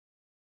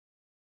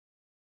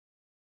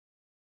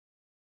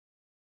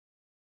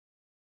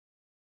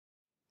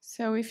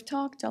So we've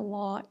talked a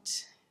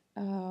lot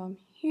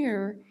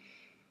here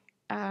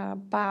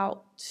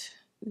about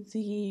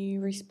the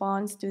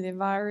response to the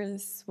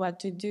virus, what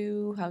to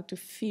do, how to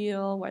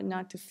feel, what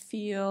not to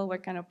feel,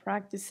 what kind of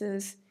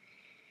practices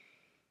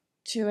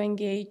to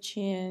engage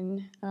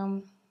in.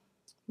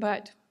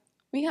 But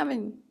we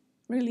haven't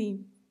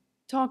really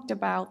talked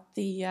about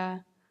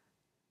the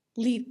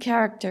lead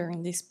character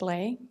in this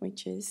play,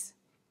 which is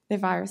the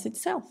virus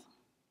itself.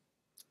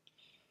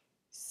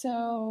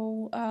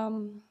 So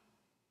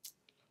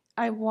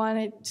I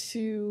wanted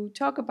to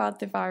talk about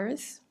the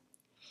virus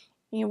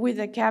with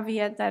a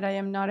caveat that I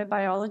am not a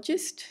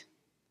biologist,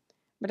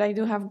 but I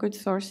do have good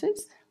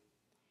sources.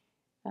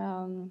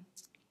 And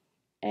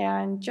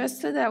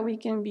just so that we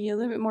can be a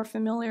little bit more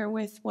familiar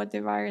with what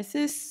the virus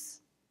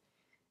is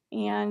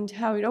and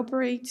how it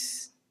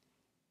operates,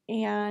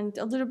 and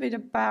a little bit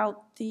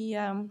about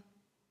the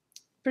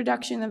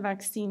production of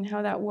vaccine,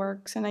 how that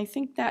works. And I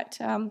think that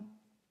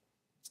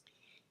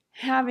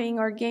having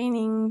or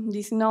gaining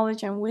this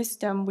knowledge and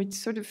wisdom would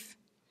sort of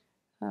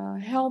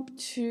help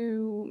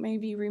to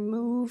maybe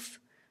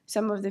remove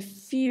some of the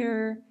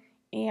fear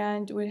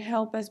and would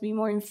help us be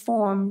more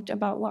informed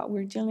about what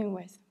we're dealing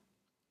with.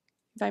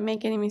 If I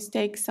make any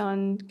mistakes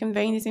on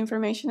conveying this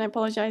information, I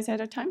apologize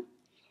ahead of time.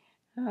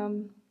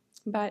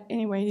 But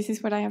anyway, this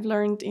is what I have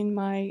learned in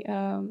my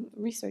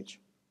research.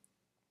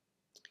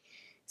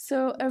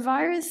 So a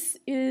virus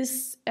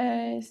is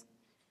a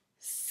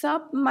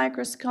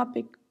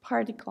submicroscopic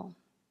particle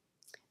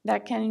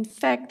that can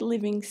infect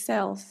living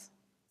cells,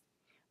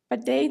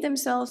 but they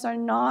themselves are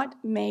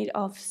not made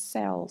of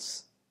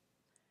cells.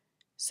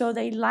 So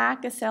they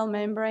lack a cell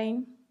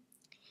membrane,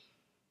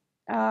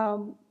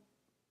 and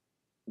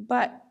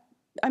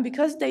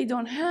because they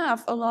don't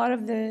have a lot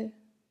of the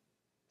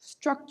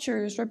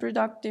structures,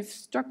 reproductive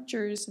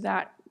structures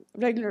that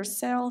regular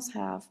cells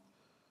have,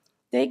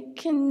 they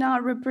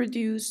cannot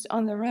reproduce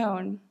on their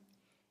own,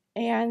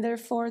 and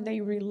therefore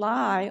they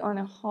rely on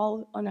a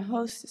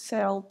host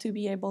cell to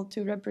be able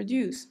to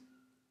reproduce.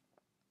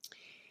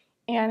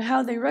 And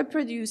how they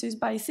reproduce is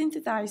by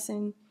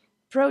synthesizing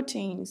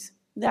proteins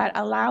that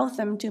allow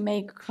them to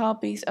make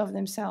copies of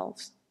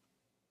themselves.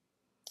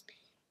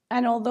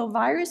 And although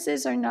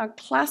viruses are not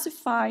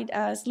classified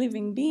as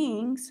living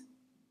beings,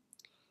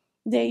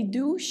 they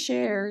do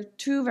share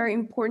two very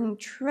important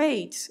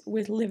traits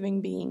with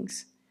living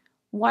beings.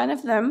 One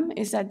of them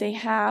is that they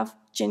have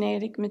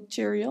genetic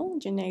material,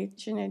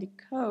 genetic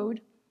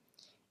code,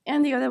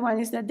 and the other one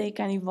is that they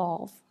can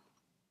evolve.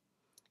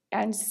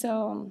 And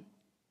so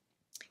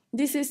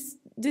this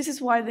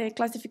is why the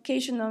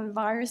classification of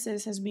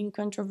viruses has been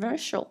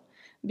controversial,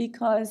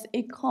 because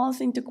it calls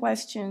into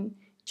question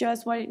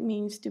just what it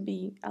means to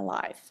be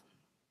alive.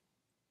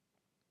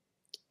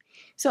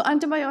 So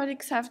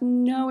antibiotics have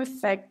no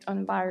effect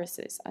on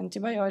viruses.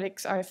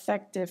 Antibiotics are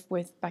effective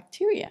with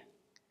bacteria.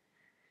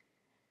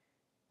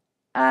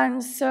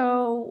 And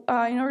so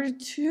in order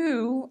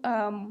to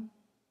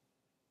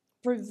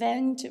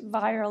prevent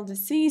viral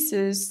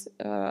diseases,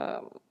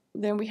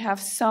 then we have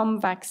some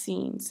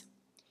vaccines.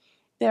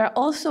 There are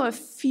also a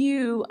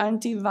few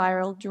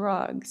antiviral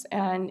drugs,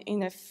 and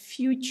in a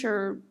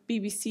future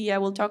BBC I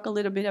will talk a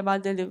little bit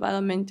about the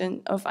development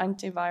of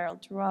antiviral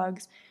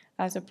drugs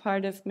as a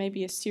part of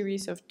maybe a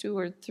series of 2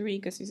 or 3,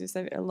 because this is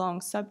a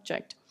long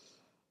subject.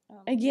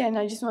 Again,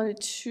 I just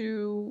wanted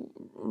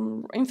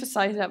to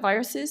emphasize that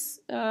viruses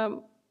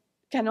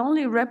can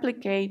only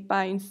replicate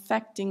by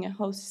infecting a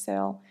host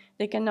cell.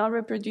 They cannot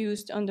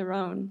reproduce on their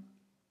own.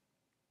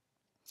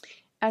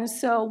 And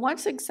so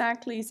what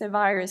exactly is a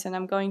virus? And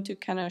I'm going to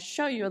kind of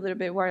show you a little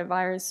bit what a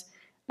virus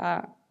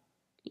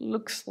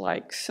looks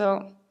like.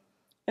 So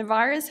a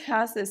virus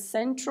has a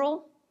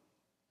central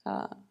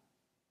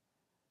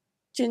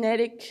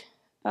genetic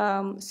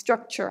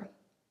structure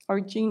or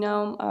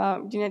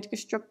genome, genetic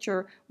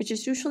structure, which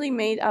is usually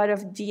made out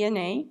of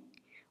DNA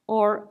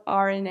or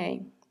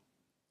RNA.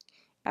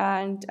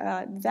 And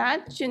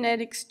that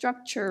genetic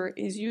structure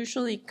is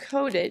usually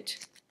coded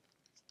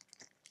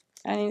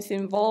and is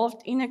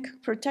involved in a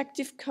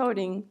protective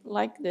coating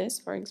like this,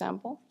 for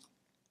example.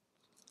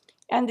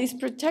 And this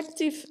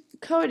protective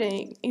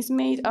coating is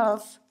made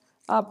of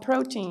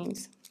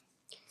proteins.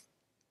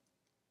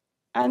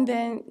 And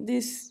then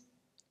this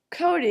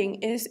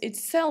coating is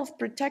itself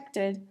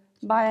protected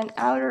by an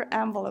outer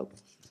envelope,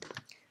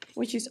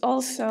 which is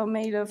also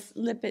made of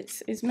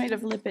lipids,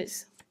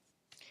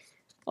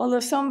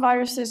 Although some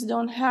viruses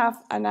don't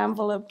have an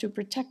envelope to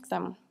protect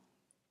them,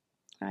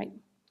 right?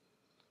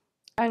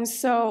 And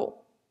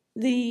so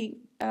the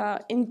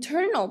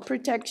internal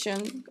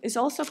protection is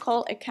also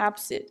called a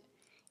capsid,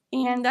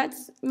 and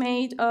that's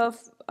made of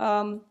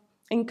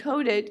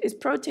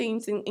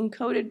proteins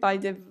encoded by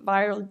the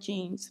viral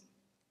genes.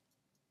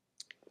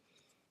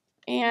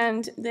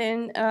 And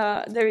then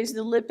there is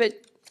the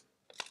lipid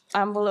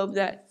envelope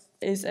that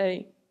is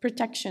a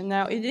protection.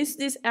 Now, it is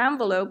this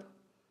envelope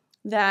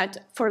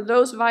that, for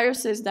those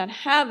viruses that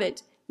have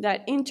it,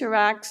 that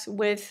interacts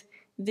with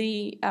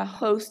the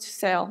host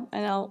cell,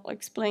 and I'll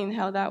explain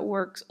how that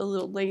works a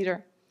little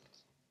later.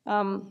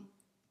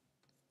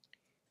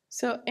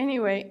 So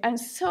anyway, and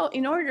so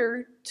in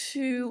order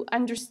to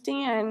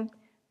understand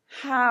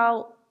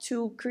how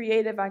to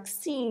create a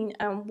vaccine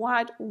and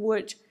what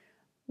would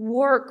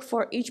work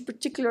for each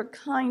particular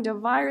kind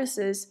of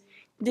viruses,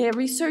 the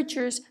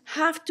researchers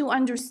have to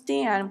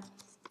understand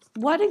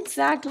what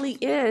exactly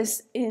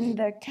is in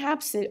the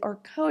capsid or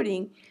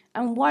coating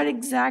and what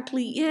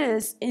exactly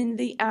is in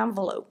the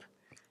envelope.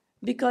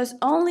 Because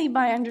only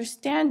by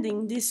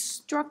understanding this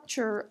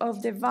structure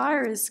of the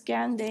virus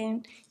can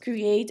then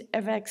create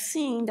a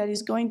vaccine that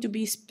is going to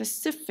be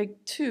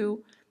specific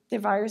to the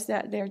virus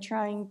that they're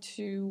trying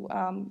to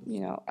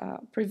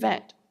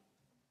prevent.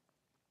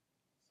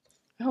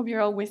 I hope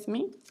you're all with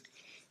me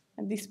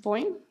at this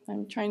point.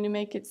 I'm trying to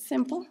make it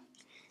simple,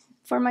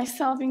 for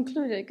myself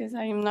included, because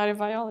I am not a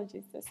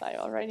biologist, as I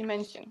already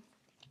mentioned.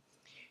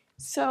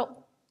 So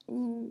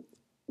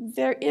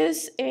there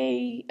is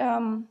a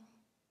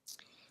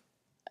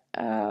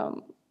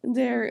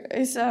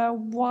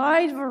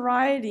wide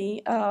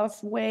variety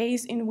of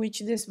ways in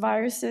which these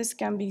viruses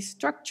can be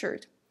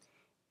structured.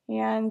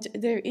 And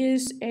there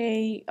is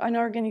an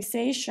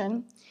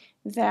organization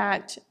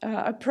that,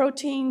 a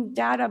protein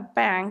data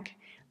bank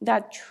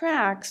that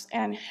tracks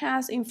and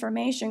has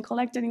information,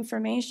 collected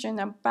information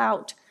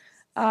about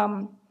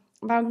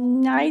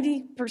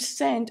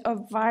 90%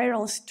 of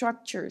viral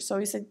structures. So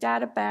it's a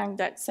data bank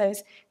that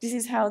says this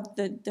is how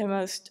the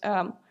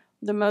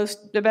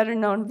better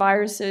known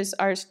viruses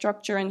are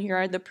structured, and here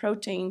are the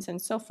proteins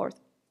and so forth.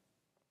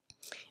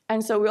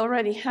 And so we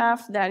already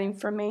have that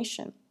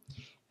information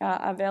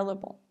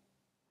available.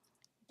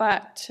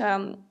 But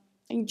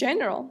in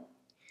general,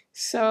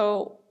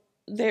 so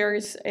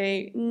there's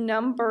a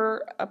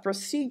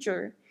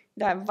procedure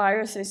that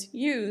viruses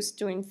use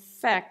to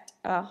infect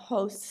a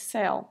host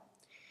cell.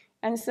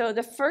 And so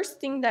the first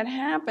thing that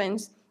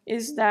happens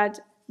is that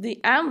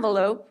the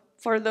envelope,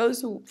 for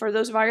those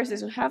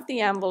viruses who have the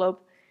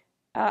envelope,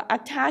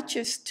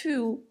 attaches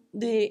to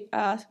the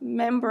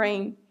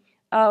membrane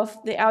of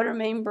the outer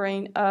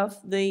membrane of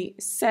the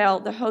cell,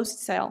 the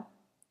host cell.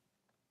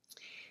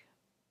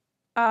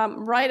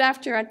 Right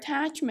after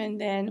attachment,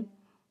 then,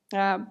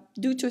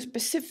 due to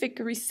specific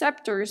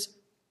receptors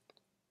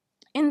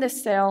in the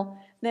cell,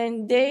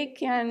 then they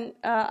can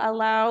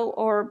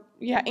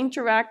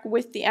interact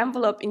with the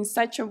envelope in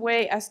such a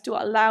way as to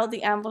allow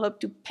the envelope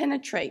to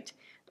penetrate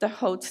the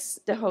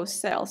host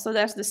cell. So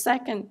that's the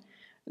second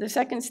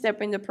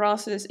step in the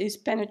process, is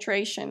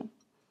penetration.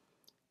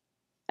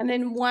 And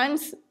then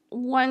once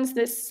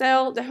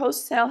the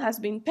host cell has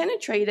been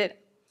penetrated,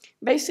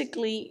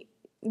 basically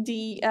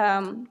the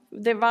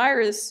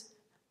virus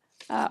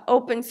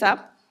opens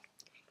up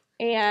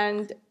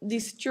and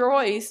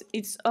destroys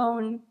its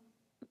own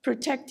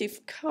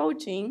protective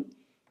coating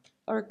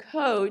or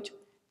coat,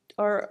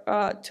 or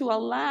to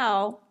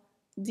allow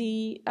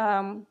the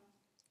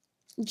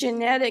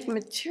genetic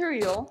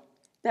material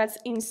that's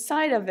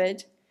inside of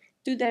it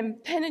to then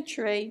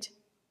penetrate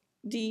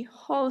the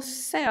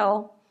host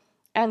cell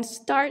and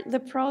start the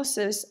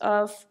process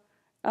of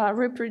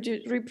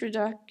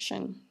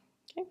reproduction.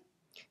 Okay?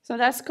 So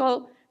that's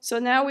called. So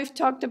now we've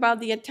talked about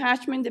the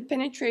attachment, the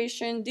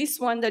penetration, this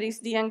one that is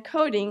the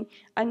encoding,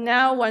 and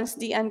now once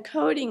the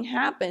encoding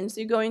happens,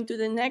 you go into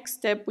the next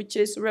step, which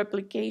is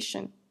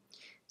replication.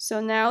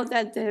 So now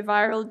that the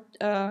viral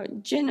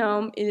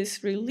genome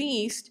is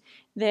released,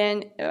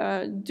 then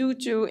due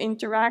to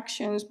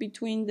interactions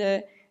between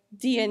the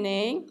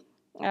DNA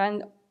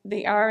and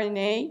the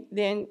RNA,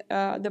 then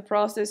the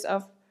process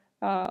of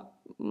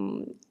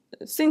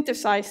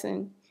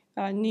synthesizing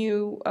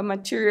new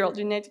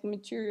genetic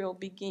material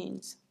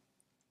begins.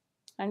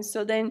 And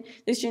so then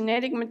this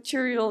genetic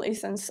material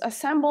is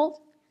assembled,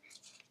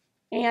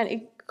 and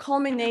it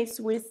culminates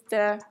with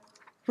the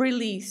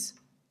release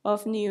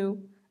of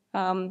new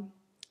viral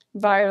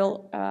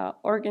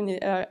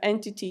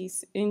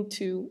entities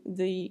into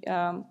the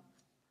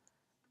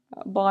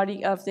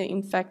body of the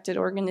infected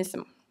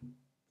organism.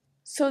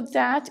 So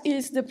that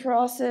is the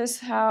process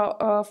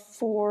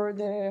for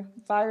the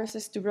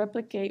viruses to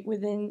replicate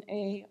within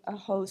a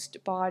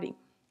host body.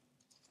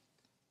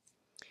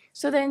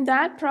 So then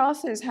that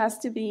process has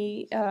to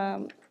be,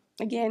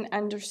 again,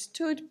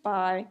 understood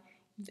by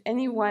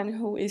anyone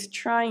who is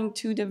trying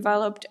to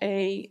develop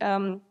a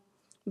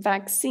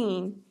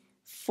vaccine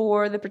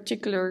for the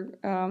particular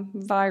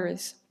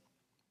virus.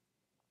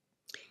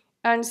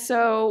 And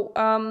so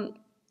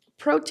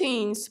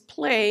proteins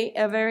play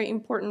a very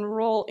important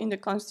role in the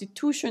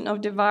constitution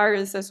of the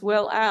virus, as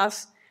well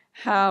as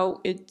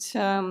how it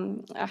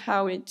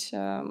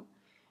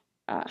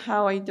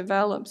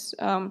develops.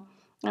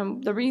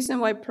 The reason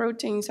why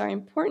proteins are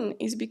important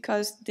is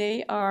because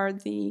they are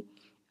they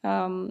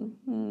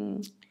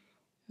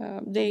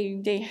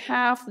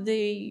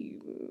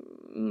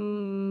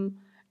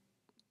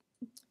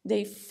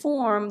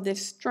form the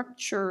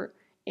structure,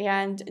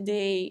 and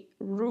they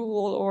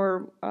rule,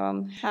 or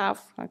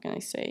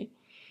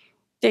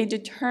they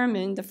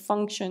determine the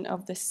function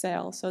of the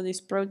cell. So these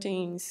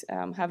proteins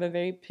have a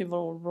very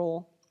pivotal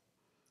role.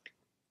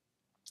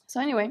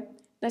 So anyway,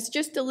 that's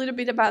just a little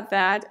bit about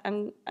that.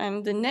 And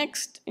in the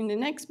next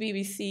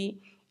BBC,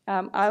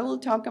 I will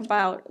talk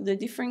about the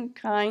different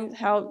kinds,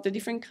 how the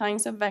different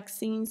kinds of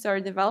vaccines are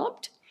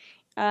developed,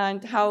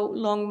 and how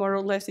long more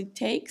or less it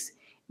takes,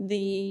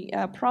 the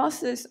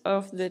process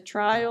of the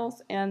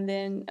trials, and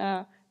then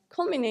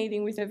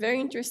culminating with a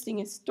very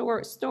interesting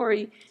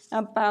story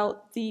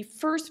about the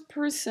first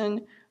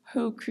person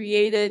who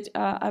created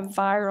a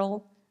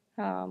viral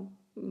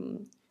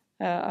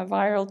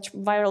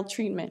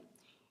treatment,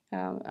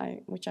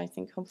 which I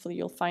think hopefully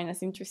you'll find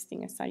as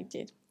interesting as I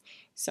did.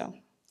 So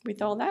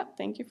with all that,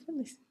 thank you for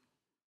listening.